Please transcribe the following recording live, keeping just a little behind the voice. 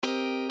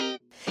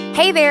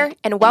Hey there,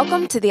 and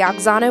welcome to the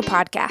Auxano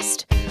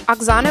podcast.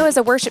 Auxano is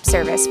a worship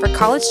service for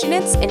college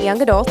students and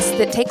young adults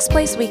that takes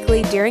place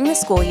weekly during the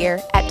school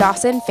year at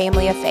Dawson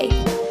Family of Faith.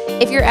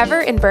 If you're ever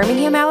in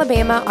Birmingham,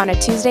 Alabama on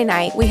a Tuesday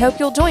night, we hope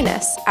you'll join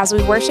us as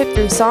we worship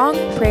through song,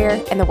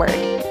 prayer, and the Word.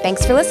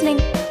 Thanks for listening.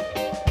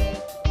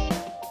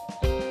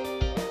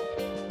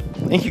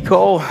 Thank you,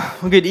 Cole.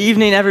 Well, good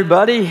evening,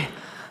 everybody.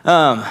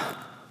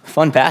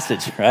 Fun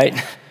passage, right?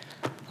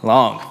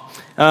 Long.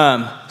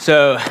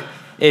 So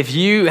if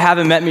you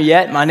haven't met me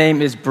yet, my name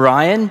is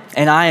Brian,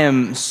 and I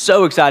am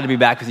so excited to be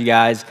back with you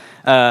guys.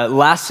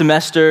 Last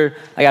semester,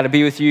 I got to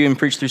be with you and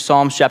preach through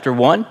Psalms chapter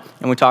 1,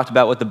 and we talked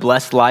about what the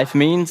blessed life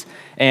means.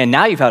 And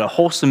now you've had a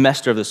whole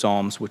semester of the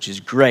Psalms, which is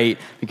great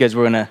because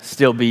we're going to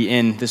still be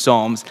in the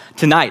Psalms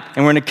tonight,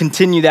 and we're going to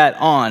continue that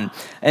on.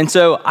 And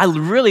so I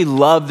really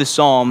love the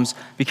Psalms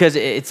because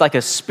it's like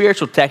a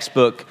spiritual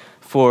textbook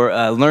for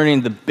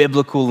learning the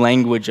biblical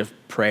language of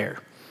prayer.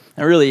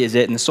 That really is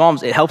it. In the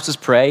Psalms, it helps us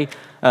pray.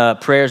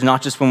 Prayers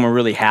not just when we're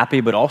really happy,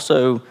 but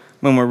also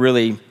when we're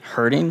really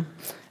hurting.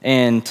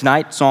 And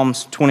tonight,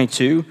 Psalms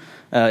 22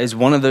 is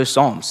one of those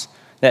Psalms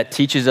that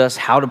teaches us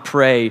how to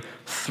pray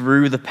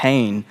through the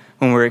pain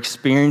when we're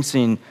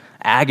experiencing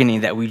agony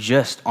that we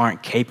just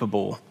aren't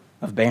capable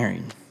of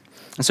bearing.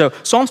 And so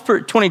Psalms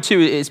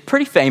 22 is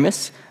pretty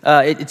famous.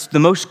 It's the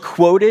most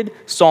quoted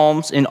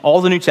Psalms in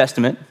all the New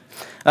Testament.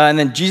 And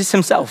then Jesus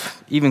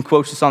himself even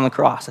quotes this on the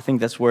cross. I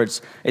think that's where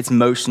it's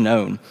most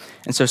known.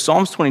 And so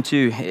Psalms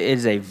 22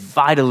 is a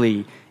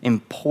vitally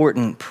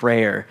important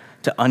prayer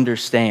to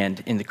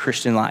understand in the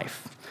Christian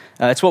life.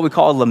 It's what we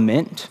call a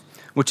lament,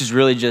 which is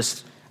really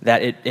just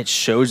that it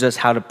shows us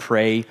how to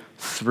pray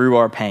through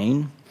our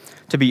pain.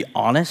 To be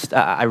honest,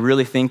 I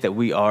really think that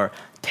we are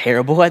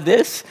terrible at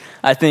this.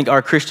 I think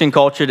our Christian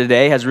culture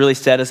today has really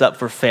set us up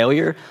for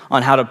failure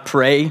on how to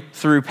pray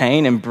through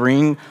pain and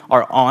bring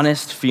our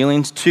honest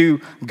feelings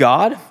to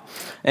God.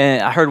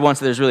 And I heard once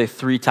that there's really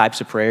three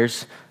types of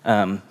prayers.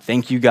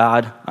 Thank you,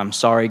 God, I'm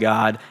sorry,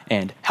 God,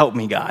 and help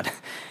me, God.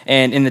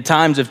 And in the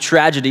times of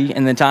tragedy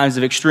and the times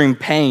of extreme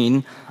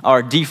pain,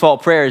 our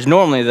default prayer is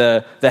normally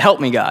the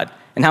help me, God.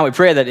 And how we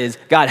pray that is,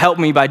 God, help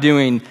me by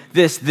doing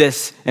this,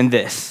 this, and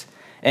this.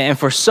 And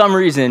for some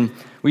reason,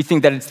 we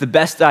think that it's the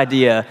best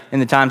idea in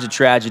the times of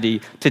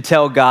tragedy to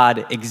tell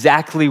God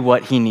exactly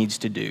what he needs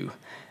to do,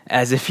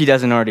 as if he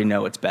doesn't already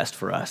know what's best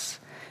for us.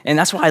 And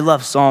that's why I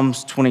love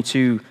Psalms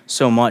 22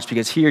 so much,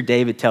 because here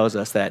David tells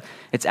us that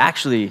it's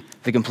actually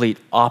the complete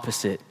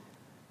opposite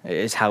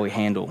is how we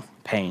handle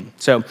pain.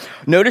 So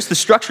notice the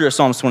structure of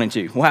Psalms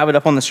 22. We'll have it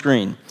up on the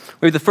screen.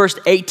 We have the first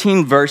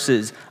 18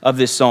 verses of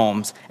this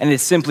Psalms, and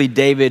it's simply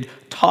David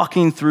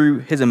talking through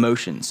his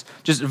emotions,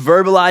 just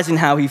verbalizing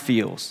how he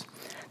feels.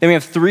 Then we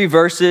have 3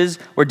 verses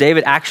where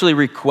David actually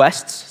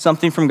requests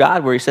something from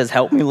God, where he says,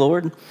 help me,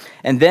 Lord.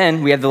 And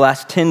then we have the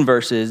last 10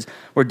 verses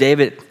where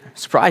David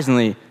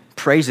surprisingly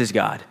praises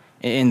God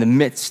in the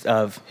midst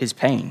of his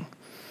pain.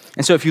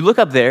 And so if you look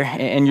up there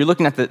and you're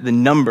looking at the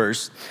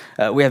numbers,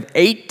 we have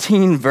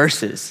 18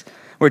 verses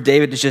where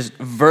David is just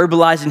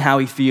verbalizing how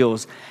he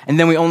feels. And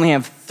then we only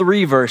have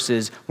 3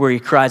 verses where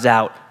he cries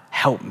out,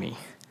 help me.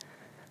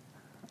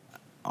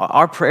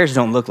 Our prayers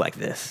don't look like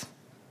this.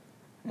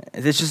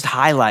 This just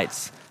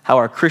highlights how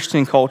our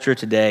Christian culture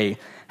today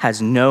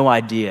has no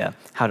idea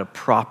how to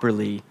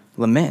properly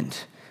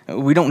lament.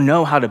 We don't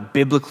know how to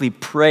biblically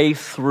pray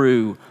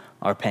through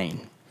our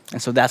pain.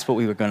 And so that's what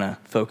we were going to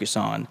focus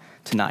on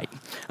tonight.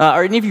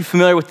 Are any of you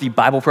familiar with the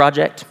Bible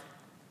Project?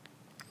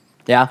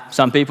 Yeah,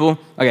 some people?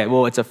 Okay,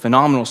 well, it's a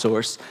phenomenal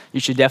source. You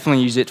should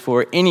definitely use it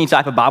for any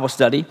type of Bible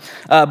study.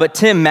 But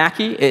Tim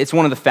Mackie, it's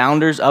one of the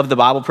founders of the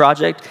Bible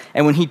Project,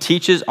 and when he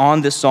teaches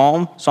on this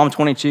Psalm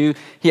 22,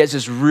 he has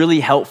this really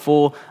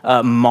helpful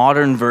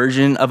modern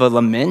version of a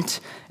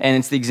lament, and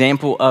it's the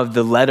example of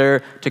the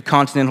letter to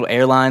Continental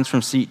Airlines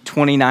from seat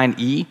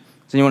 29E.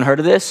 Has anyone heard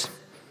of this?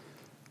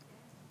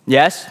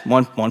 Yes?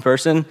 One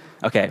person?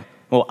 Okay.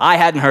 Well, I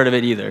hadn't heard of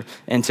it either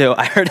until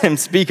I heard him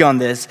speak on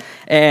this.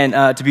 And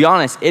to be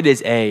honest, it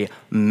is a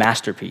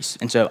masterpiece.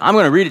 And so I'm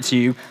going to read it to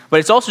you,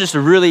 but it's also just a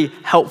really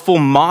helpful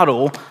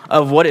model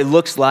of what it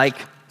looks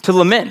like to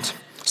lament.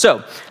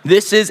 So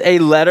this is a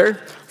letter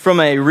from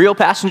a real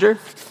passenger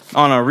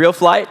on a real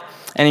flight,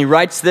 and he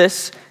writes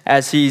this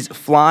as he's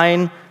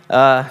flying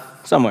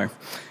somewhere.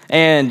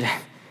 And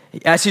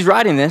as he's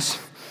writing this,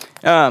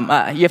 you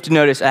have to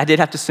notice I did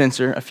have to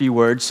censor a few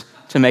words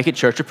to make it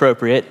church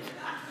appropriate.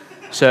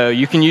 So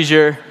you can use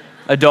your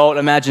adult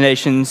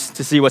imaginations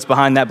to see what's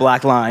behind that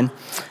black line.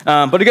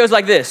 But it goes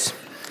like this.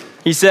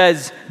 He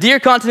says, Dear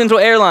Continental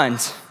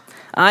Airlines,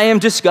 I am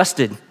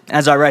disgusted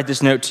as I write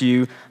this note to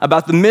you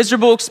about the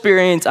miserable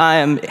experience I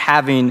am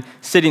having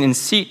sitting in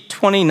seat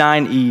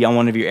 29E on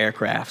one of your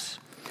aircrafts.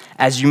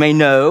 As you may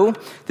know,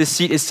 this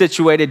seat is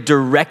situated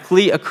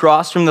directly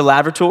across from the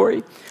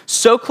lavatory,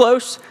 so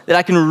close that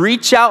I can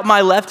reach out my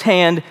left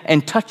hand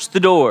and touch the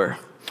door.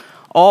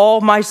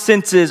 All my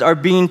senses are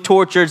being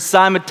tortured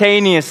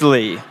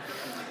simultaneously.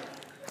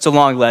 It's a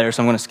long letter,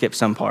 so I'm going to skip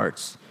some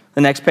parts.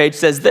 The next page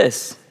says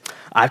this.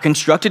 I've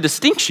constructed a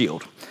stink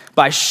shield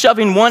by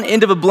shoving one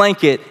end of a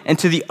blanket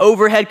into the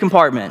overhead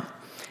compartment.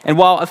 And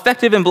while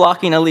effective in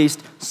blocking at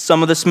least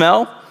some of the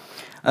smell,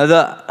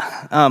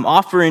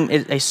 offering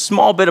a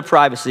small bit of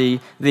privacy,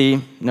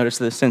 notice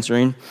the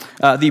censoring,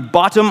 the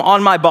bottom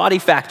on my body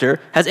factor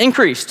has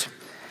increased.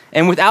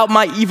 And without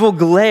my evil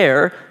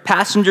glare,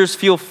 passengers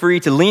feel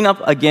free to lean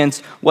up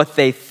against what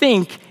they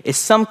think is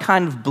some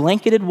kind of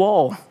blanketed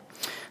wall.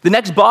 The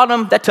next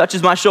bottom that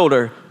touches my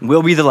shoulder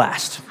will be the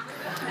last.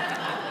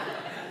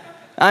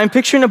 I'm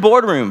picturing a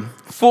boardroom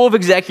full of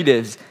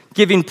executives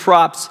giving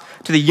props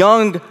to the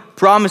young,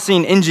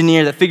 promising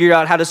engineer that figured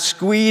out how to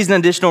squeeze an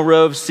additional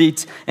row of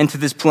seats into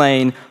this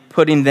plane,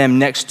 putting them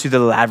next to the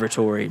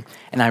lavatory.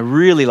 And I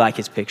really like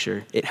his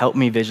picture. It helped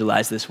me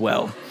visualize this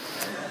well.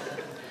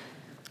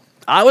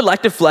 I would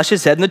like to flush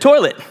his head in the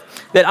toilet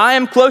that I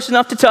am close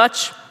enough to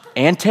touch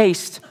and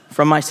taste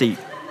from my seat.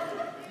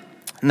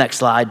 Next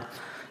slide.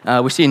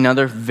 We see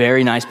another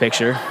very nice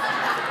picture.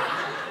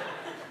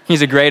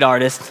 He's a great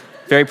artist,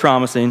 very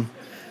promising.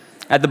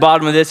 At the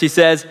bottom of this, he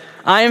says,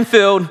 I am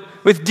filled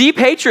with deep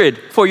hatred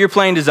for your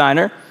plane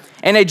designer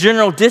and a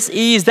general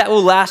dis-ease that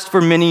will last for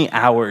many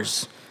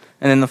hours.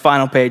 And then the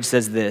final page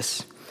says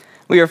this,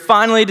 we are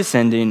finally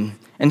descending,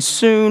 and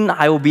soon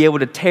I will be able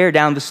to tear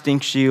down the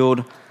stink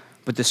shield,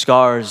 but the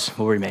scars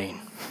will remain.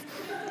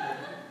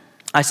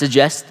 I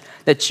suggest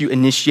that you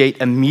initiate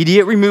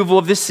immediate removal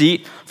of the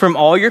seat from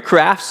all your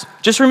crafts.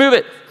 Just remove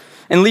it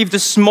and leave the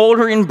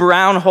smoldering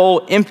brown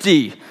hole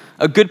empty.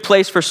 A good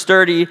place for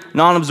sturdy,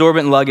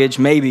 non-absorbent luggage,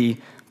 maybe,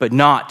 but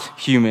not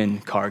human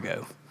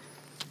cargo.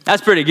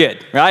 That's pretty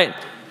good, right?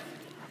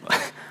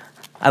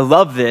 I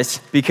love this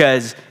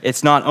because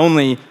it's not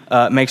only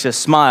makes us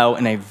smile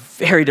in a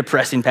very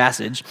depressing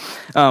passage,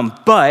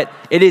 but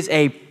it is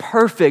a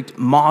perfect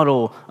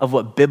model of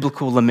what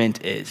biblical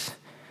lament is.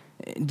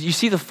 Do you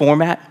see the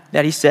format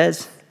that he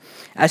says?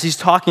 As he's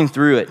talking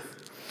through it,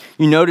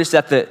 you notice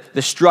that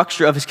the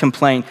structure of his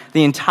complaint,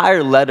 the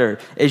entire letter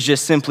is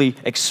just simply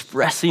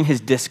expressing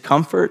his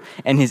discomfort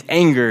and his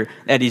anger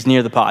that he's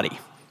near the potty,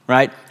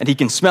 right? And he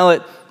can smell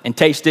it and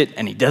taste it,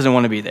 and he doesn't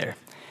want to be there.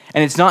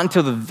 And it's not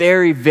until the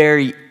very,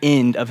 very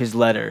end of his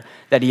letter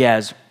that he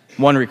has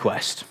one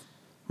request: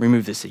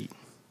 remove the seat.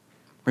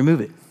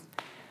 Remove it.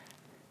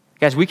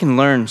 Guys, we can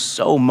learn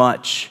so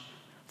much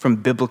from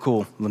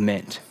biblical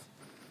lament.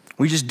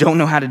 We just don't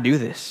know how to do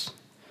this.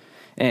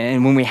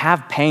 And when we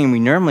have pain, we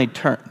normally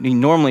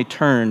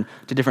turn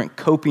to different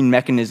coping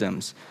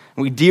mechanisms.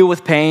 We deal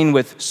with pain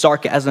with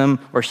sarcasm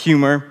or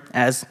humor,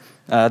 as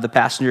the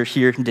passenger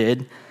here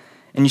did.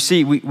 And you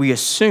see, we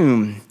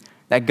assume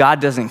that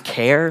God doesn't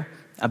care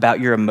about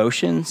your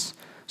emotions,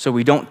 so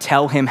we don't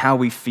tell him how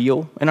we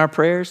feel in our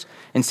prayers.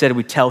 Instead,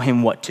 we tell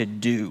him what to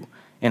do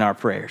in our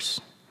prayers.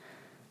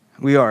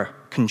 We are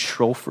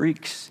control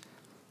freaks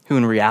who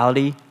in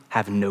reality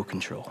have no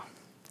control.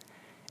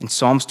 And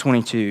Psalms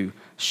 22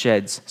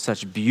 sheds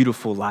such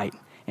beautiful light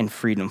and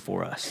freedom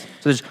for us.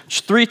 So there's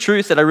three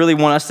truths that I really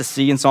want us to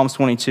see in Psalms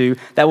 22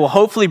 that will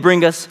hopefully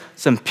bring us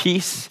some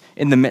peace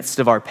in the midst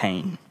of our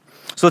pain.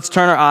 So let's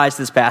turn our eyes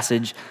to this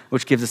passage,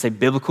 which gives us a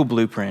biblical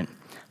blueprint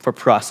for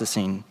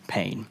processing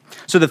pain.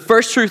 So the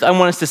first truth I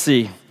want us to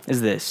see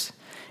is this: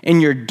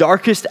 in your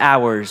darkest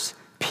hours,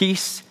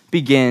 peace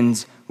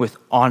begins with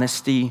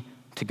honesty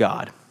to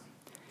God.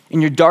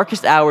 In your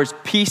darkest hours,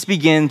 peace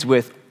begins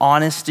with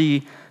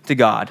honesty to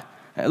God.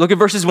 Look at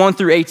verses 1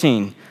 through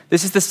 18.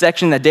 This is the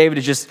section that David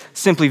is just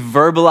simply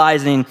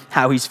verbalizing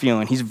how he's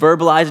feeling. He's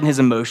verbalizing his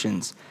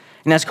emotions.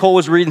 And as Cole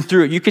was reading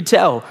through it, you could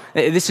tell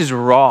this is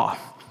raw.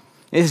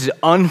 This is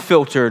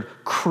unfiltered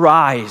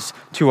cries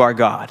to our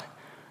God.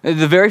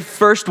 The very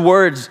first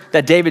words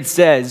that David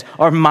says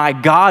are, my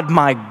God,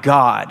 my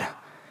God.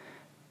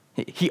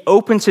 He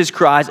opens his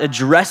cries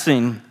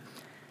addressing,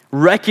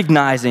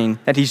 recognizing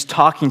that he's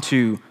talking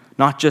to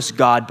not just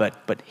God,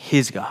 but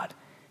his God,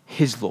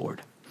 his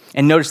Lord.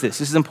 And notice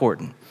this is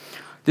important.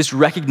 This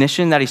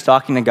recognition that he's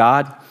talking to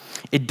God,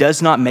 it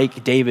does not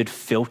make David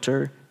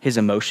filter his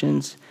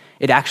emotions.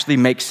 It actually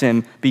makes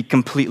him be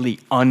completely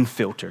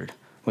unfiltered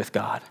with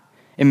God.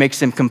 It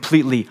makes him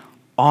completely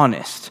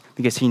honest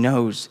because he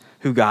knows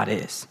who God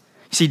is.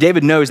 You see,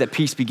 David knows that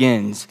peace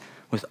begins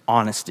with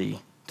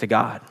honesty to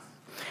God.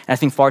 And I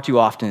think far too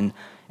often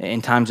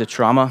in times of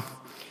trauma,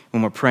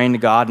 when we're praying to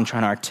God and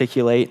trying to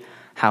articulate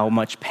how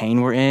much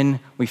pain we're in,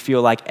 we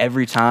feel like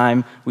every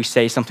time we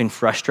say something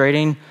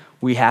frustrating,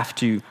 we have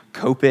to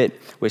cope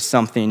it with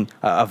something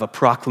of a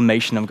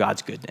proclamation of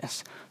God's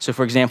goodness. So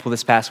for example,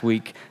 this past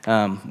week,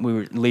 we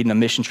were leading a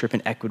mission trip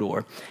in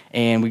Ecuador,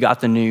 and we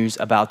got the news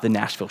about the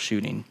Nashville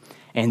shooting.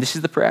 And this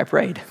is the prayer I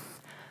prayed.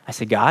 I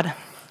said, God,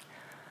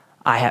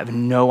 I have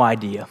no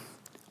idea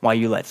why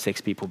you let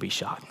 6 people be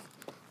shot.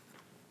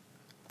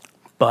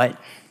 But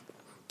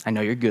I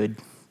know you're good,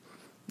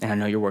 and I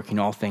know you're working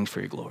all things for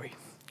your glory.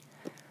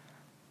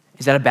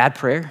 Is that a bad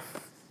prayer?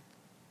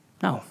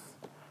 No.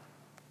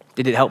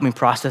 Did it help me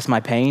process my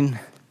pain?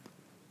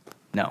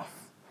 No.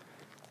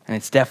 And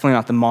it's definitely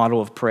not the model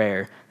of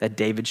prayer that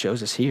David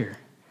shows us here.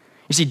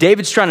 You see,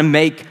 David's trying to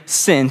make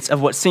sense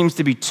of what seems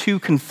to be two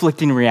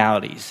conflicting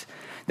realities.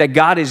 that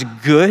God is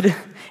good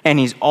and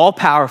he's all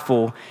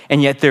powerful,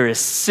 and yet there is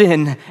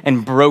sin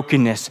and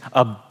brokenness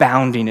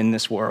abounding in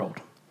this world.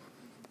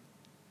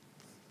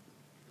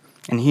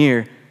 And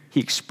here he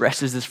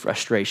expresses this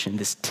frustration,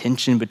 this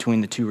tension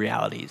between the two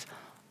realities,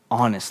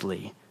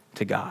 honestly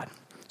to God.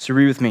 So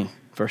read with me,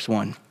 verse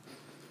 1.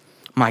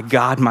 My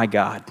God,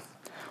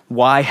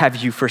 why have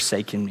you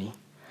forsaken me?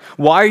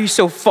 Why are you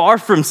so far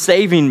from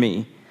saving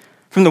me?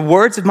 From the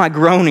words of my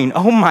groaning,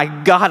 oh my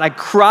God, I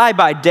cry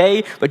by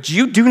day, but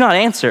you do not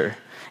answer,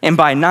 and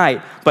by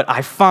night, but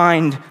I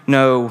find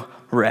no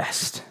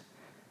rest.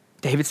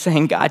 David's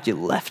saying, God, you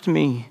left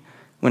me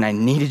when I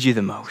needed you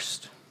the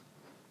most.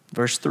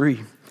 Verse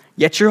 3,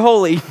 yet you're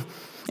holy,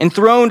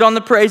 enthroned on the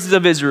praises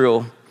of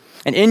Israel,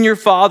 and in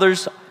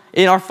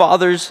our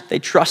fathers, they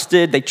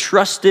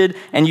trusted,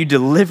 and you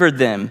delivered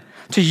them.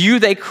 To you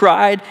they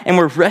cried and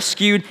were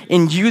rescued.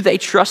 In you they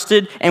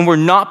trusted and were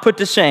not put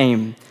to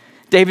shame.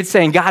 David's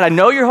saying, God, I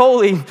know you're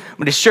holy,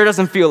 but it sure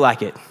doesn't feel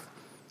like it.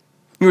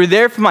 You were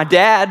there for my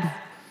dad.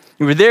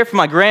 You were there for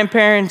my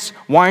grandparents.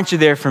 Why aren't you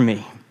there for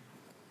me?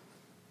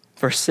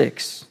 Verse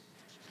 6,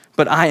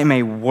 but I am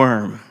a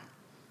worm,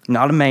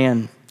 not a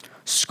man,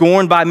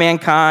 scorned by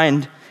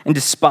mankind and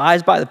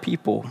despised by the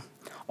people.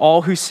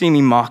 All who see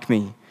me mock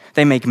me.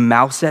 They make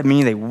mouths at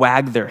me. They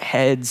wag their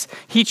heads.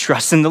 He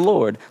trusts in the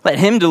Lord. Let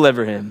him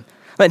deliver him.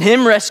 Let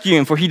him rescue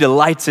him, for he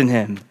delights in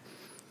him.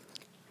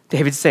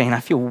 David's saying,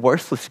 I feel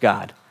worthless,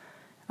 God.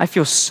 I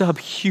feel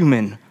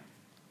subhuman,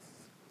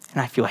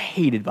 and I feel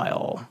hated by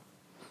all.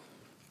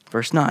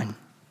 Verse 9,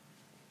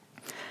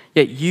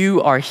 yet you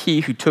are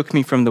he who took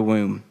me from the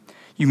womb.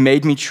 You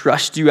made me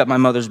trust you at my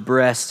mother's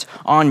breast.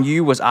 On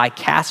you was I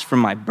cast from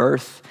my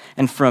birth,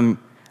 and from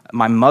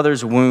my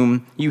mother's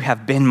womb you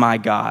have been my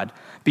God.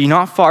 Be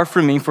not far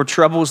from me, for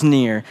trouble's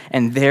near,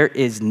 and there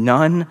is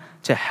none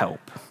to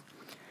help.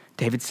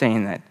 David's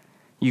saying that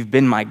you've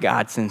been my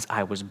God since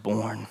I was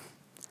born.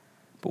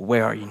 But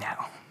where are you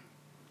now?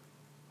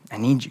 I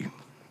need you.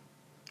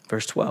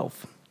 Verse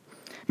 12.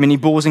 Many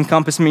bulls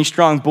encompass me,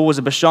 strong bulls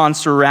of Bashan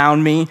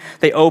surround me.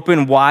 They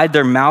open wide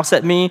their mouths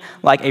at me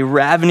like a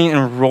ravening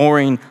and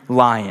roaring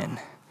lion.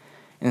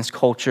 In this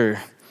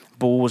culture,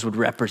 bulls would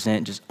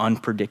represent just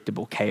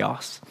unpredictable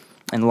chaos,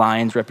 and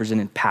lions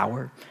represented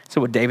power.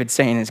 So what David's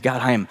saying is,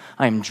 God,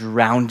 I am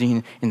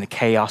drowning in the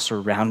chaos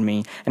around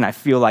me, and I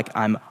feel like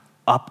I'm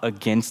up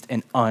against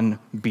an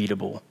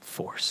unbeatable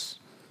force.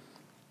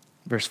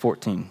 Verse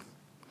 14,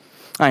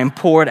 I am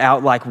poured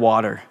out like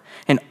water,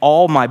 and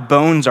all my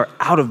bones are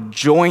out of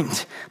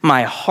joint.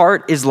 My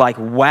heart is like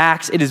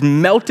wax. It is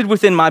melted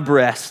within my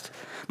breast.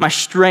 My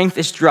strength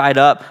is dried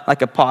up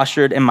like a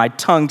potsherd, and my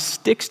tongue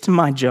sticks to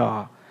my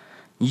jaw.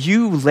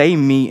 You lay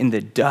me in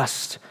the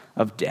dust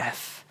of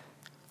death.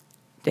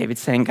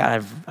 David's saying,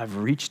 God, I've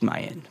reached my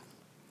end.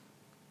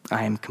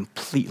 I am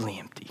completely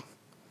empty.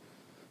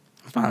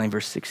 Finally,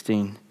 verse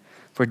 16,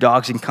 for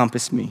dogs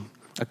encompass me.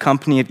 A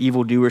company of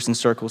evildoers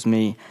encircles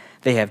me.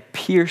 They have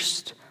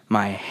pierced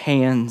my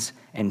hands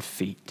and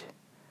feet.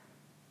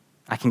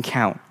 I can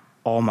count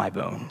all my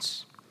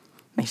bones.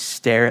 They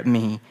stare at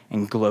me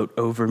and gloat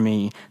over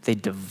me. They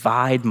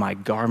divide my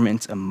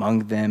garments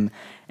among them,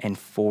 and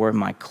for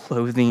my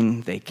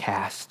clothing they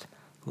cast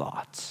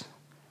lots.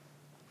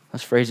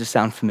 Those phrases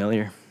sound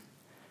familiar.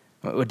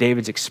 What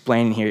David's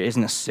explaining here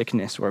isn't a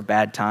sickness or a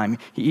bad time.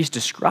 He's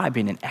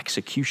describing an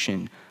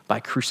execution by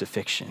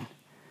crucifixion.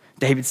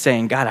 David's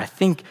saying, God, I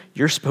think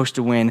you're supposed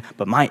to win,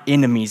 but my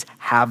enemies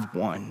have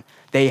won.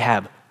 They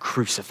have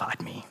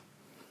crucified me.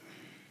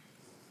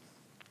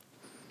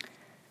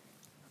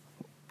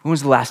 When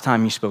was the last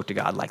time you spoke to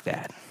God like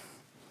that?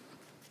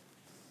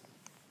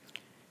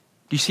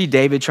 Do you see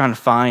David trying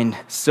to find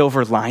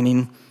silver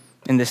lining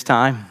in this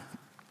time?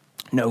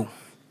 No.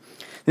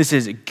 This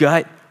is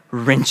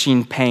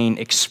gut-wrenching pain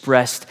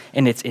expressed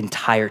in its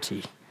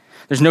entirety.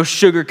 There's no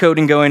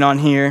sugarcoating going on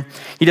here.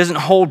 He doesn't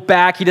hold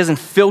back. He doesn't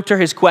filter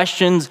his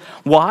questions.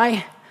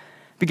 Why?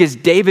 Because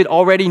David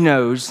already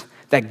knows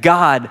that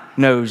God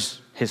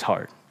knows his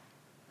heart.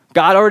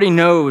 God already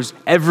knows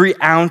every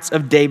ounce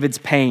of David's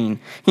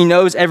pain. He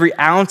knows every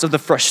ounce of the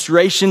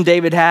frustration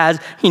David has.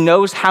 He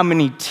knows how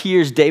many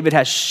tears David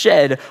has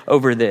shed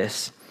over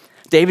this.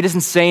 David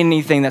isn't saying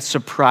anything that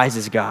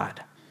surprises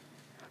God.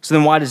 So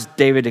then why does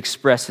David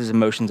express his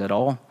emotions at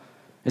all?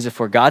 Is it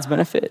for God's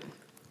benefit?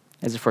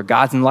 Is it for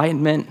God's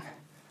enlightenment?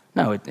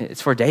 No,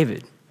 it's for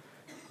David.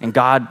 And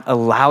God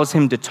allows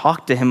him to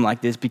talk to him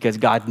like this because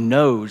God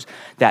knows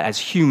that as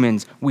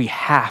humans, we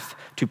have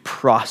to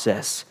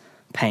process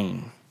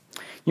pain.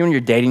 You know, when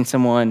you're dating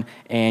someone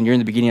and you're in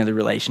the beginning of the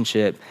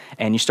relationship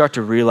and you start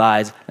to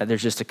realize that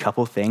there's just a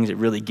couple things that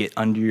really get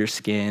under your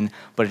skin,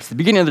 but it's the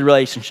beginning of the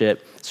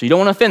relationship, so you don't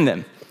want to offend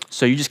them.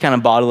 So you just kind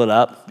of bottle it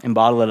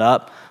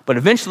up. But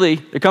eventually,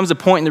 there comes a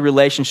point in the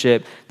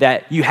relationship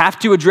that you have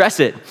to address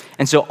it.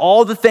 And so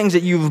all the things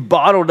that you've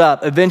bottled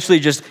up eventually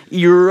just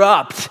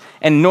erupt,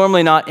 and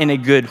normally not in a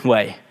good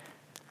way.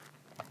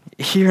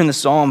 Here in the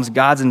Psalms,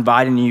 God's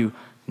inviting you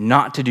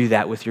not to do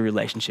that with your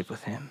relationship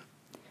with him.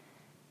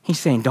 He's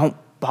saying, don't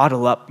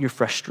bottle up your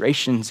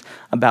frustrations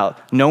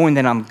about knowing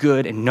that I'm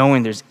good and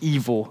knowing there's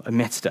evil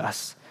amidst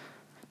us.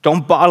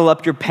 Don't bottle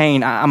up your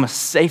pain. I'm a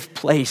safe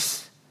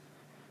place.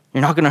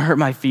 You're not going to hurt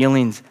my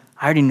feelings.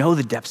 I already know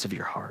the depths of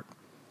your heart.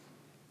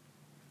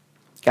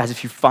 Guys,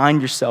 if you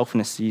find yourself in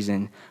a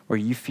season where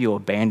you feel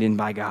abandoned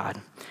by God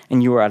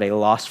and you are at a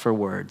loss for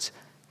words,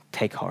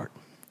 take heart.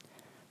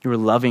 Your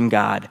loving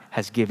God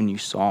has given you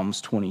Psalms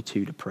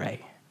 22 to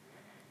pray.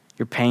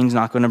 Your pain's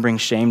not going to bring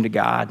shame to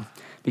God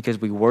because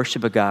we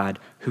worship a God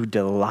who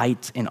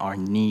delights in our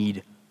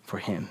need for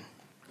him.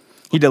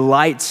 He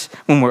delights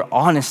when we're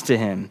honest to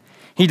him.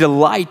 He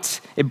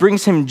delights, it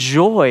brings him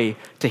joy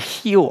to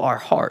heal our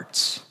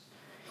hearts.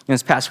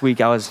 This past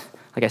week, I was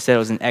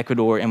in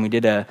Ecuador, and we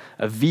did a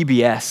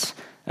VBS.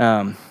 I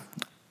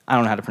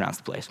don't know how to pronounce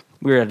the place.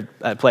 We were at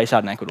a place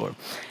out in Ecuador,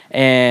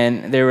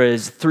 and there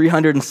was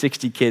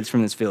 360 kids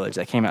from this village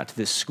that came out to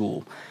this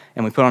school,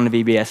 and we put on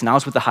the VBS, and I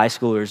was with the high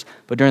schoolers,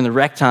 but during the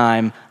rec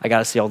time, I got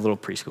to see all the little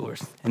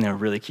preschoolers, and they were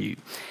really cute.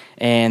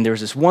 And there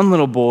was this one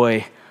little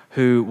boy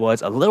who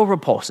was a little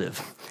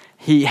repulsive.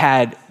 He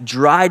had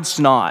dried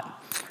snot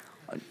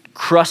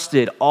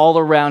crusted all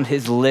around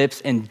his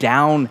lips and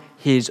down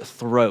his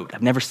throat.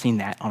 I've never seen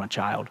that on a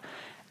child.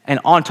 And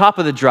on top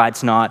of the dried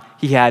snot,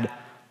 he had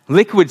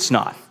liquid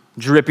snot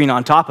dripping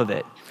on top of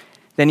it.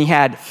 Then he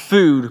had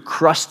food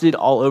crusted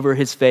all over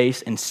his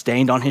face and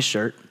stained on his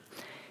shirt.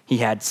 He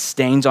had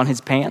stains on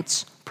his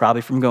pants,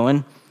 probably from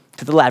going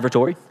to the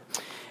lavatory.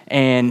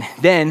 And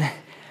then,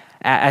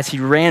 as he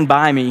ran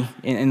by me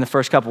in the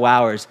first couple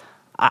hours,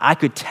 I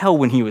could tell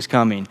when he was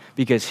coming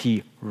because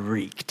he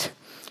reeked.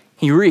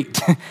 He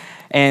reeked.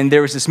 And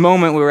there was this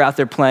moment we were out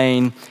there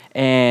playing,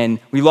 and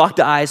we locked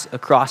eyes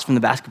across from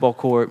the basketball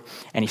court,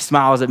 and he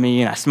smiles at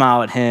me, and I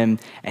smile at him,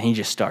 and he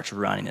just starts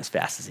running as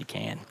fast as he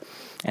can.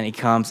 And he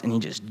comes, and he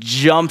just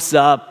jumps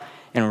up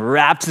and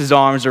wraps his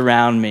arms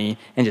around me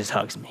and just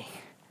hugs me.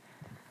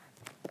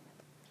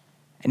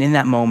 And in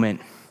that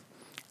moment,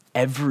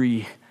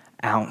 every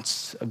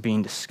ounce of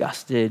being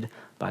disgusted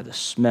by the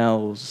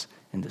smells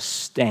and the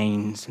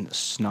stains and the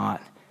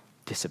snot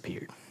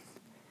disappeared.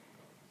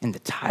 And the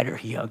tighter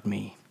he hugged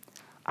me,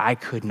 I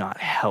could not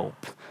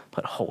help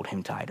but hold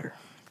him tighter.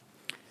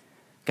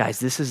 Guys,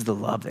 this is the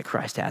love that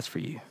Christ has for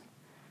you.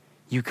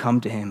 You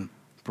come to him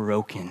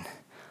broken,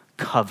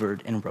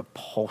 covered in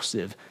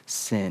repulsive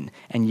sin,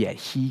 and yet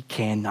he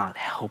cannot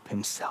help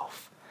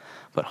himself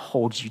but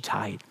hold you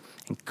tight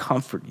and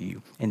comfort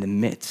you in the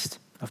midst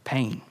of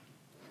pain.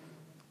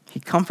 He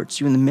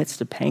comforts you in the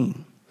midst of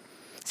pain.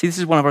 See, this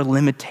is one of our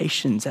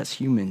limitations as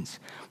humans.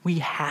 We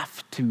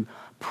have to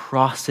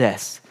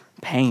process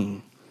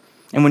pain.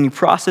 And when you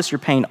process your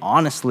pain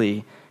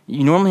honestly,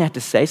 you normally have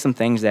to say some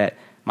things that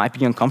might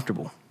be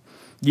uncomfortable.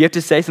 You have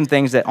to say some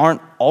things that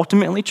aren't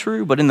ultimately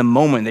true, but in the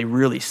moment they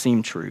really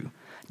seem true.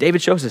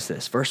 David shows us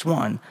this. Verse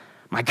 1,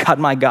 my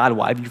God,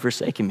 why have you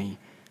forsaken me?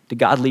 Did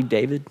God leave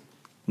David?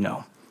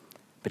 No.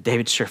 But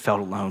David sure felt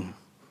alone.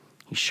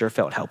 He sure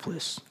felt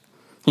helpless.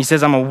 He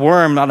says, I'm a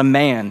worm, not a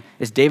man.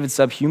 Is David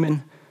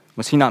subhuman?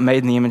 Was he not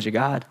made in the image of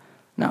God?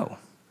 No.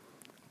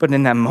 But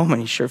in that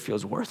moment, he sure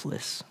feels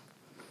worthless.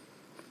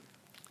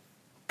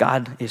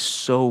 God is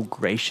so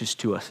gracious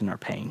to us in our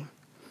pain.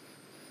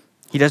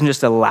 He doesn't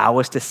just allow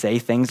us to say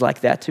things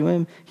like that to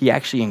him. He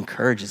actually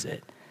encourages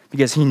it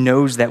because he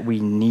knows that we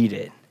need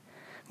it.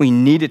 We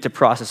need it to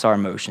process our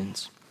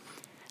emotions.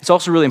 It's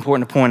also really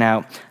important to point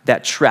out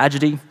that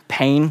tragedy,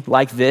 pain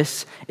like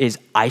this is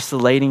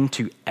isolating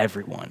to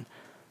everyone,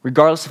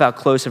 regardless of how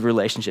close of a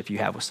relationship you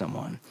have with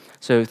someone.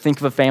 So think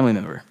of a family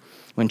member.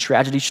 When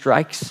tragedy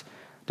strikes,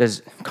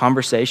 does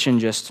conversation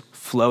just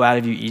flow out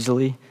of you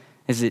easily?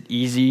 Is it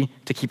easy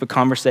to keep a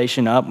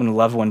conversation up when a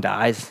loved one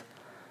dies?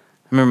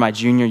 I remember my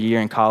junior year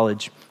in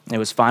college, it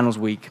was finals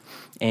week,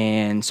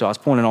 and so I was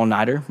pulling an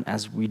all-nighter,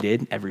 as we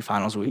did every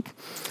finals week,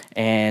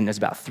 and it was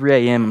about 3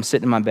 a.m., I'm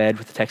sitting in my bed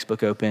with the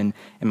textbook open,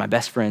 and my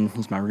best friend,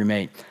 he's my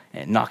roommate,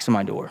 and knocks on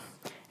my door,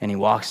 and he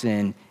walks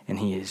in, and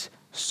he is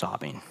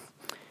sobbing,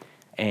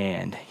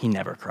 and he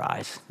never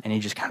cries, and he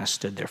just kind of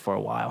stood there for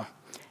a while,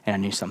 and I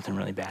knew something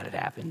really bad had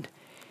happened.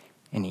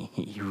 And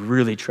he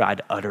really tried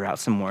to utter out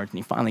some words, and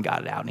he finally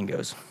got it out, and he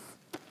goes,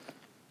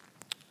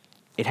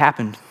 it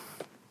happened.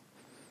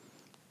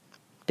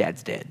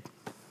 Dad's dead.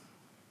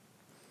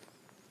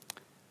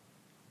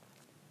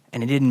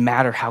 And it didn't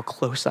matter how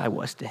close I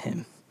was to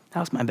him. That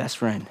was my best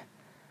friend.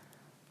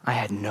 I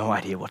had no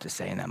idea what to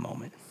say in that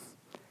moment.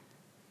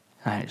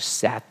 I just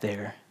sat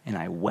there, and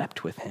I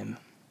wept with him.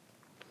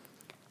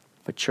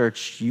 But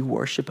church, you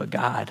worship a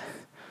God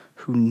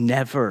who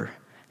never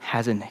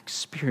has an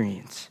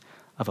experience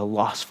of a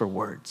loss for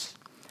words.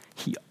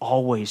 He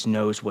always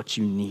knows what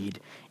you need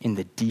in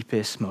the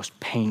deepest, most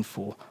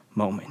painful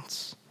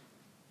moments.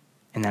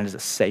 And that is a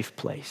safe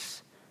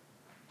place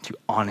to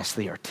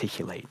honestly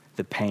articulate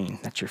the pain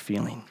that you're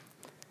feeling.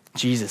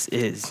 Jesus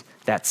is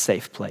that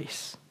safe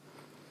place.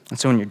 And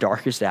so in your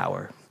darkest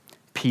hour,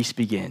 peace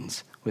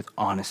begins with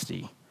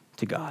honesty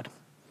to God.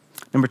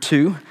 Number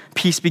 2,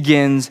 peace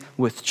begins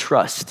with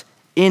trust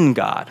in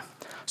God.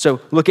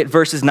 So look at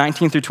verses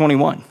 19 through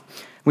 21.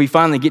 We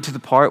finally get to the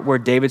part where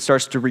David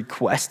starts to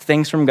request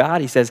things from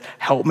God. He says,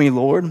 "Help me,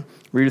 Lord."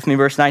 Read with me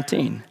verse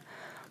 19.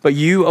 "But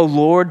you, O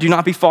Lord, do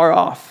not be far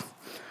off.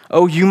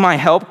 O you, my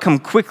help, come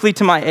quickly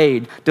to my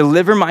aid.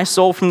 Deliver my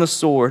soul from the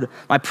sword,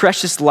 my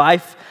precious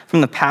life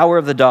from the power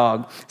of the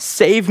dog.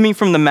 Save me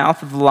from the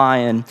mouth of the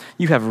lion.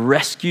 You have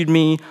rescued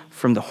me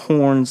from the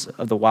horns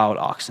of the wild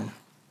oxen."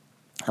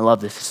 I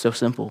love this. It's so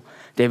simple.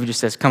 David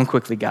just says, "Come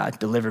quickly, God.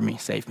 Deliver me.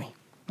 Save me."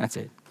 That's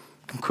it.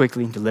 Come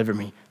quickly, deliver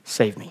me.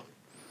 Save me.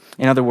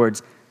 In other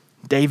words,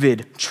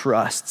 David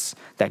trusts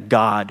that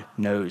God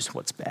knows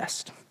what's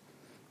best.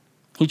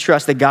 He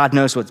trusts that God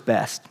knows what's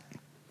best.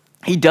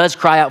 He does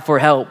cry out for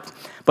help,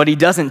 but he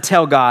doesn't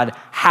tell God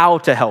how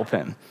to help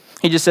him.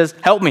 He just says,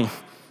 "Help me,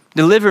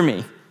 deliver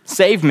me,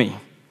 save me.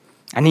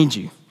 I need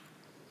you."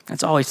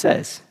 That's all he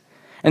says.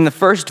 In the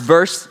first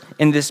verse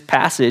in this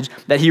passage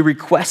that he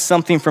requests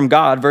something from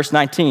God, verse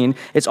 19,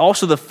 it's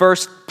also the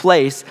first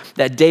place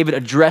that David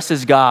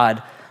addresses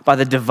God by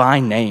the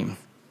divine name.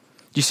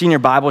 Do you see in your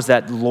Bibles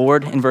that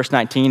Lord in verse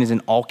 19 is in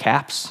all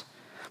caps?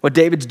 What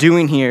David's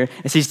doing here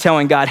is he's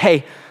telling God,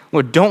 "Hey,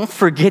 Lord, don't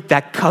forget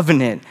that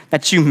covenant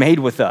that you made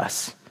with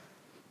us.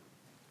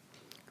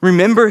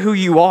 Remember who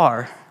you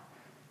are.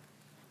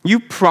 You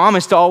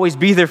promised to always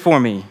be there for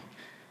me.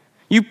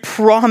 You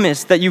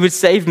promised that you would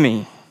save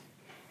me."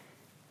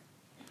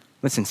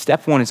 Listen,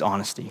 step one is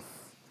honesty.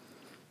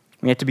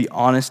 We have to be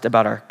honest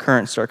about our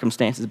current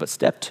circumstances, but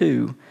step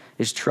two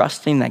is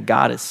trusting that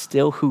God is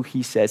still who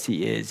he says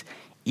he is,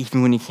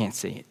 even when you can't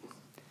see it,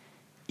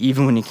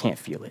 even when you can't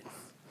feel it.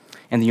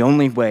 And the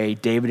only way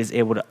David is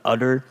able to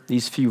utter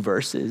these few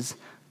verses,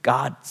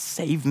 "God,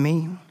 save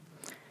me,"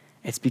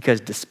 it's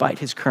because despite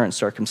his current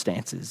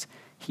circumstances,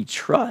 he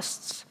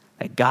trusts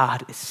that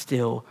God is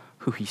still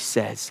who he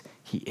says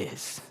he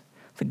is,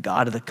 the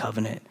God of the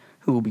covenant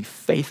who will be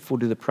faithful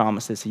to the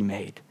promises he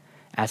made,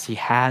 as he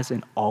has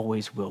and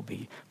always will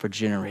be for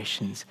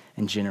generations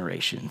and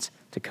generations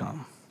to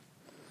come.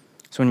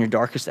 So in your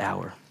darkest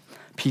hour,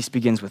 peace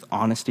begins with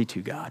honesty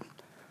to God,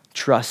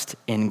 trust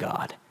in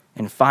God,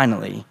 and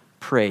finally,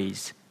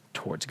 praise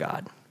towards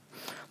God.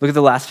 Look at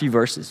the last few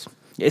verses.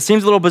 It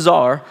seems a little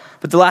bizarre,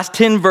 but the last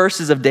 10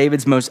 verses of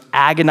David's most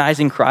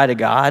agonizing cry to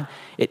God,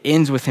 it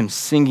ends with him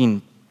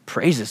singing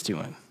praises to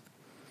him.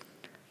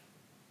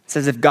 It's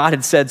as if God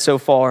had said so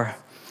far,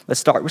 let's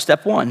start with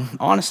step one,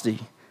 honesty.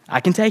 I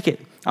can take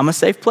it. I'm a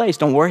safe place.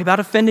 Don't worry about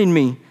offending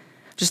me.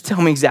 Just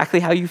tell me exactly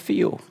how you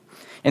feel.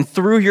 And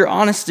through your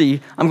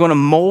honesty, I'm going to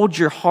mold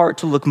your heart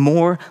to look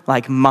more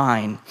like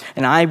mine.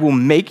 And I will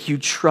make you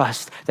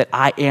trust that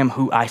I am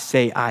who I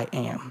say I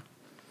am.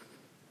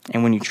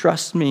 And when you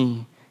trust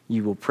me,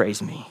 you will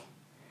praise me.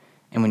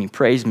 And when you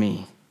praise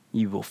me,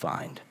 you will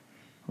find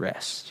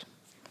rest.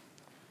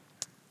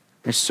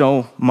 There's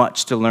so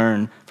much to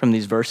learn from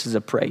these verses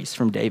of praise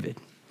from David.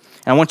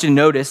 And I want you to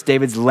notice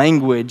David's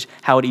language,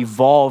 how it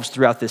evolves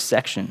throughout this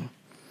section.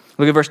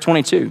 Look at verse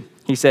 22.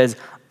 He says,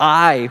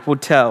 "I will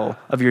tell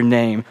of your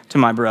name to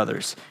my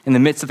brothers. In the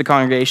midst of the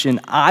congregation,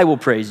 I will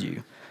praise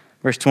you."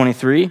 Verse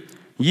 23,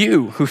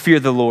 "You who fear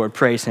the Lord,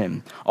 praise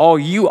him. All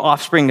you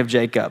offspring of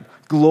Jacob,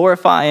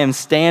 glorify him,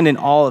 stand in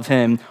awe of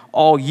him.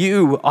 All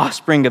you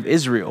offspring of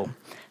Israel."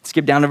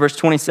 Skip down to verse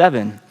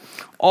 27.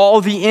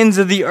 "All the ends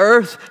of the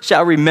earth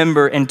shall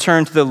remember and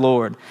turn to the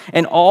Lord,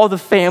 and all the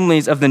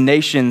families of the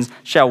nations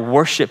shall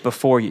worship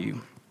before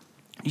you."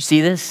 You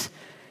see this?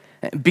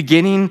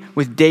 Beginning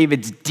with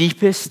David's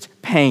deepest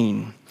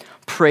pain,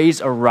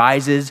 praise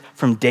arises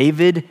from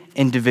David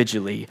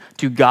individually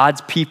to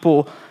God's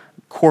people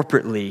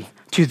corporately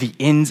to the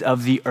ends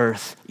of the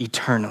earth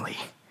eternally.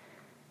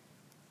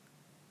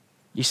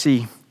 You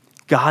see,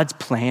 God's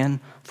plan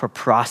for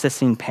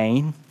processing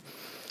pain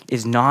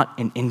is not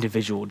an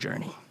individual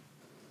journey.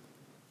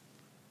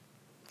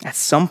 At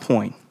some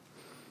point,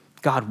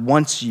 God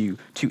wants you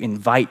to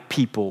invite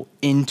people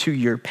into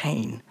your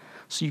pain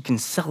so you can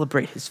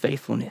celebrate his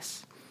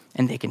faithfulness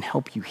and they can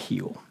help you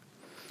heal.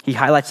 He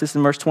highlights this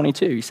in verse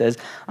 22. He says,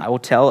 "I will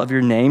tell of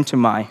your name to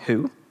my"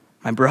 who?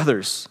 "My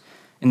brothers.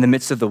 In the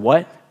midst of the"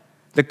 what?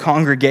 "The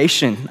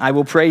congregation, I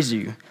will praise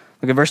you."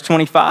 Look at verse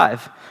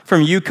 25.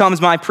 "From you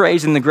comes my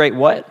praise in the great"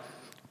 what?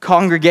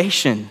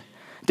 "Congregation."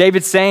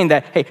 David's saying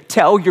that, hey,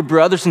 tell your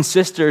brothers and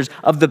sisters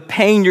of the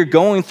pain you're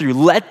going through.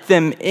 Let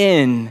them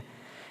in,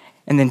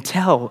 and then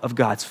tell of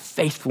God's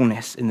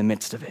faithfulness in the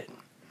midst of it.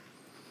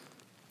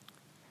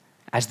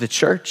 As the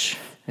church,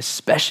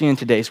 especially in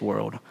today's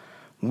world,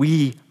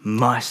 we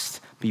must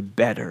be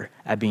better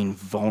at being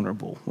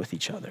vulnerable with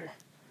each other.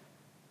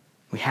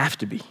 We have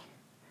to be.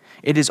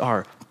 It is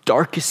our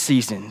darkest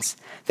seasons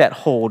that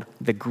hold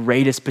the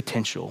greatest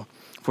potential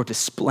for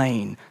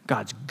displaying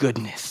God's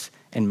goodness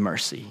and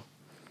mercy.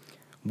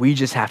 We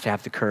just have to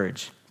have the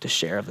courage to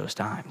share of those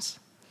times.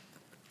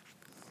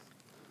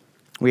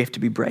 We have to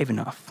be brave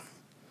enough.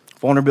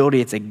 Vulnerability,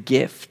 it's a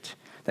gift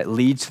that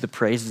leads to the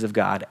praises of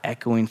God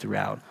echoing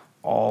throughout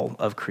all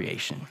of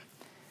creation.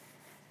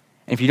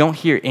 And if you don't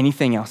hear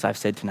anything else I've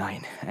said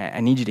tonight,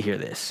 I need you to hear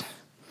this.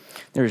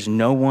 There is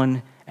no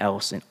one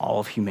else in all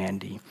of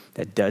humanity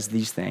that does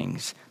these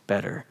things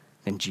better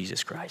than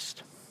Jesus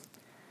Christ.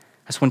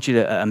 I just want you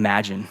to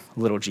imagine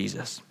little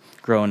Jesus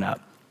growing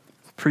up,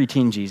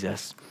 preteen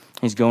Jesus.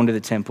 He's going to the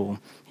temple.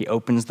 He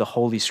opens the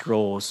Holy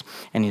Scrolls,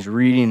 and he's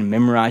reading and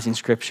memorizing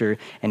Scripture,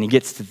 and he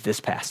gets to this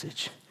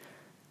passage,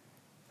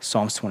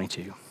 Psalms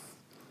 22,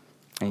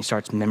 and he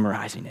starts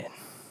memorizing it.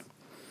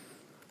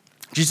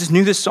 Jesus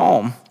knew this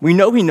psalm. We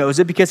know he knows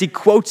it because he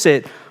quotes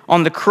it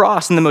on the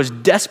cross in the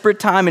most desperate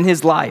time in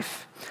his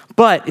life.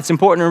 But it's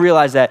important to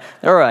realize that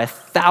there are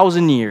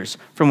 1,000 years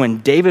from when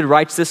David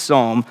writes this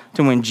psalm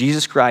to when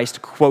Jesus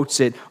Christ quotes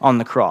it on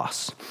the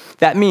cross.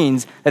 That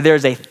means that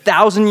there's a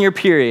 1,000-year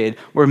period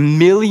where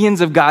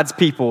millions of God's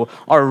people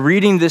are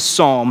reading this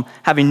psalm,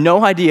 having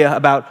no idea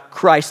about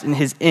Christ and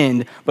his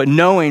end, but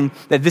knowing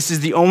that this is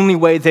the only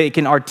way they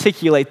can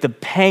articulate the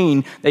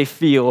pain they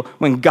feel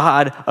when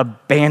God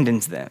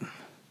abandons them.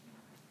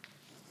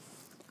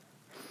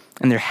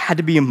 And there had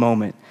to be a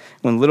moment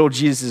when little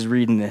Jesus is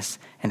reading this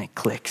and it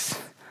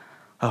clicks.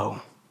 Oh,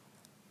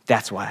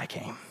 that's why I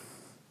came.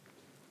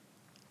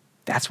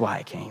 That's why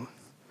I came.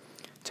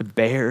 To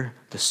bear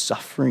the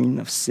suffering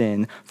of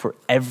sin for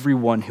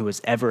everyone who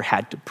has ever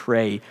had to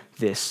pray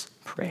this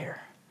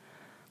prayer.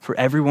 For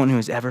everyone who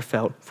has ever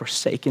felt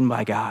forsaken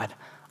by God,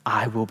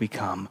 I will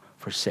become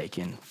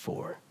forsaken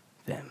for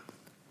them.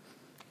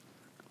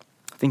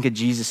 Think of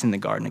Jesus in the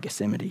Garden of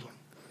Gethsemane.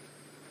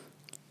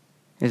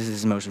 This is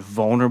his most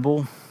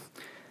vulnerable,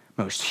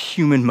 most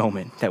human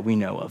moment that we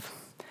know of.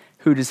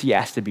 Who does he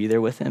ask to be there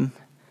with him?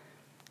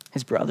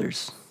 His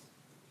brothers,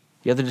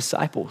 the other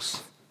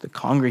disciples, the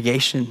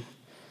congregation.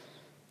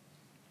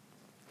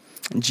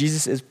 And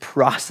Jesus is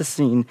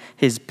processing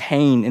his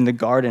pain in the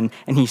garden,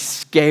 and he's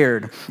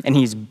scared, and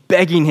he's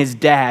begging his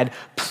dad,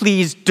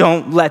 please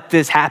don't let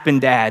this happen,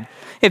 Dad.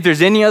 If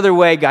there's any other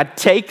way, God,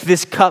 take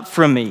this cup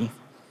from me.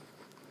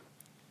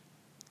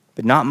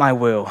 But not my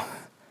will,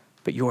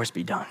 but yours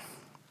be done.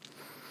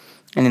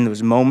 And in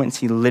those moments,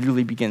 he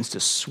literally begins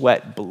to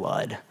sweat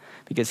blood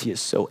because he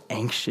is so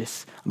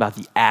anxious about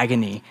the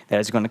agony that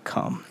is going to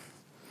come.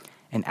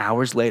 And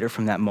hours later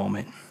from that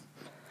moment,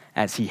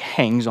 as he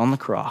hangs on the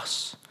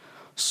cross,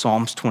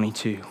 Psalms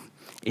 22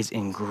 is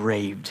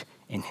engraved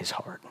in his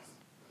heart.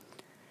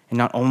 And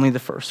not only the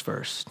first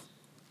verse,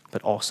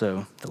 but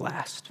also the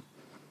last.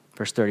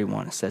 Verse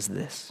 31, it says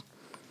this: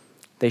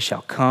 they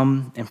shall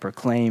come and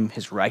proclaim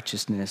his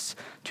righteousness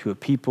to a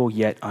people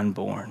yet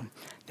unborn,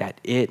 that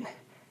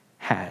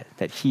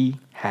he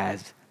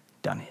has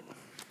done it.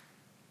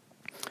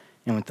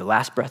 And with the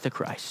last breath of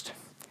Christ,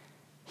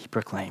 he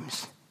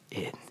proclaims,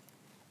 it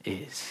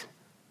is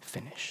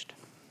finished.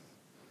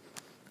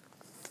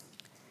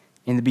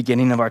 In the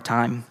beginning of our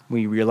time,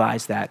 we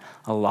realize that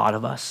a lot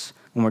of us,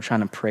 when we're trying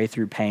to pray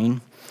through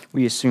pain,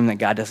 we assume that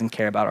God doesn't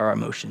care about our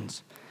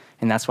emotions.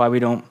 And that's why we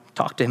don't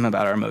talk to him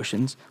about our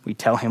emotions. We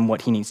tell him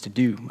what he needs to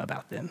do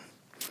about them.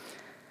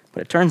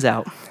 But it turns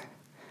out,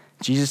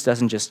 Jesus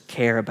doesn't just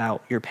care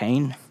about your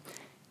pain.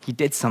 He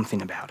did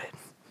something about it.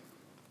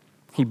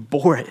 He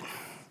bore it.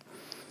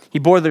 He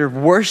bore the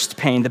worst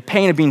pain, the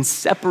pain of being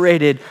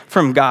separated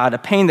from God, a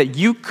pain that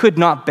you could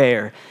not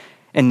bear.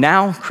 And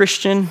now,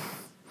 Christian,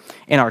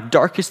 in our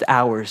darkest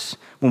hours,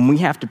 when we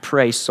have to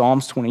pray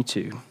Psalms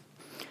 22,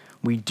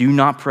 we do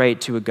not pray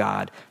it to a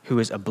God who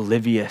is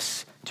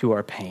oblivious to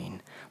our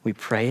pain. We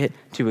pray it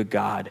to a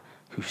God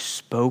who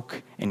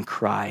spoke and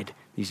cried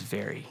these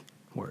very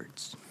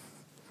words.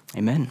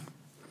 Amen.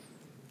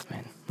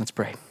 Amen. Let's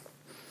pray.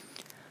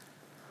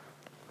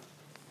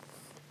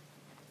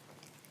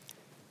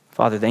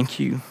 Father, thank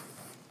you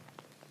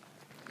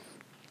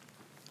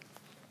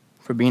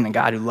for being a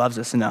God who loves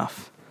us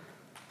enough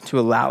to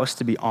allow us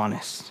to be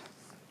honest.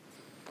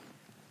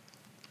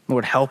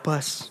 Lord, help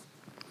us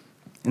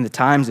in the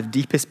times of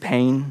deepest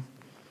pain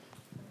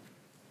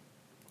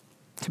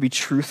to be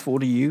truthful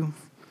to you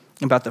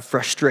about the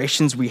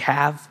frustrations we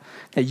have,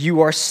 that you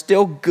are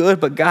still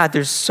good, but God,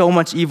 there's so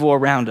much evil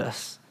around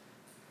us.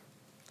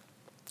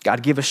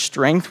 God, give us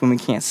strength when we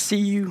can't see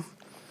you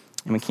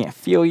and we can't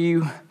feel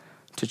you,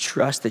 to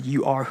trust that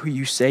you are who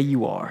you say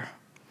you are.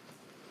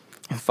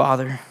 And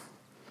Father,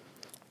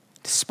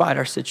 despite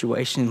our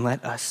situation,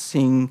 let us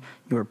sing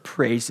your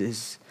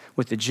praises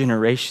with the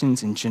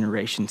generations and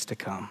generations to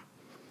come.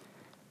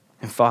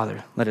 And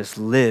Father, let us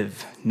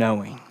live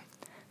knowing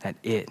that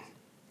it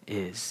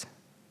is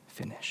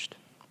finished.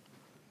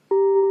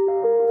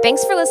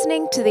 Thanks for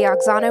listening to the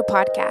Auxano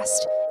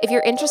podcast. If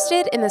you're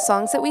interested in the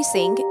songs that we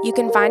sing, you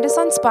can find us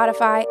on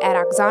Spotify at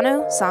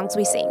Auxano Songs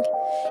We Sing.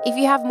 If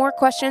you have more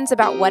questions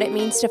about what it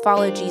means to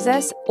follow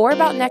Jesus or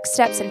about next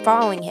steps in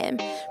following him,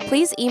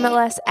 please email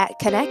us at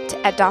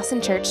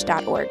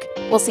connect@dawsonchurch.org.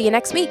 We'll see you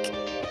next week.